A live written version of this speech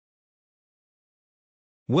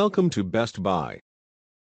Welcome to Best Buy.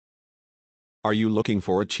 Are you looking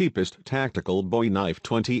for a cheapest tactical Bowie knife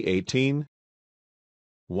 2018?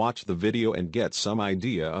 Watch the video and get some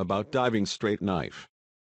idea about diving straight knife.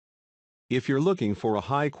 If you're looking for a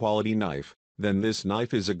high-quality knife, then this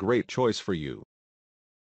knife is a great choice for you.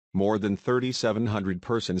 More than 3,700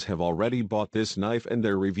 persons have already bought this knife and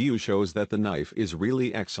their review shows that the knife is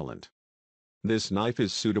really excellent. This knife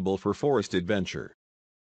is suitable for forest adventure.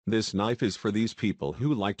 This knife is for these people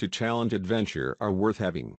who like to challenge adventure are worth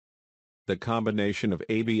having. The combination of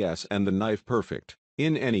ABS and the knife perfect,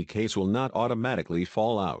 in any case will not automatically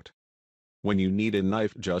fall out. When you need a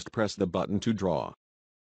knife, just press the button to draw.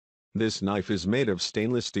 This knife is made of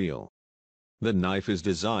stainless steel. The knife is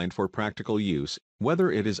designed for practical use,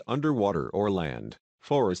 whether it is underwater or land.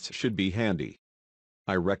 Forests should be handy.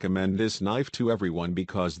 I recommend this knife to everyone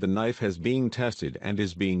because the knife has been tested and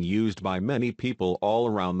is being used by many people all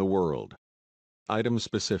around the world. Item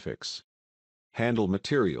specifics. Handle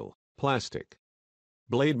material, plastic.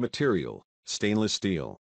 Blade material, stainless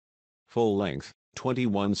steel. Full length,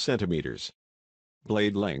 21 centimeters.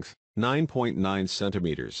 Blade length, 9.9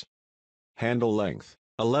 centimeters. Handle length,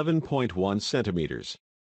 11.1 centimeters.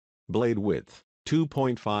 Blade width,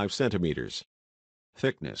 2.5 centimeters.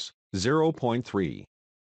 Thickness, 0.3.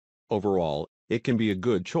 Overall, it can be a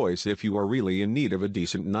good choice if you are really in need of a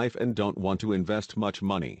decent knife and don't want to invest much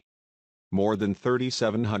money. More than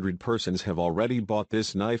 3,700 persons have already bought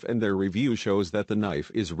this knife and their review shows that the knife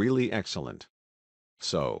is really excellent.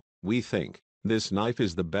 So, we think this knife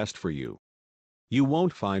is the best for you. You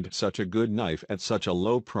won't find such a good knife at such a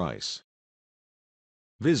low price.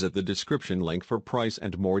 Visit the description link for price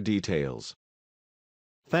and more details.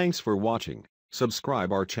 Thanks for watching.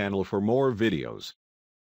 Subscribe our channel for more videos.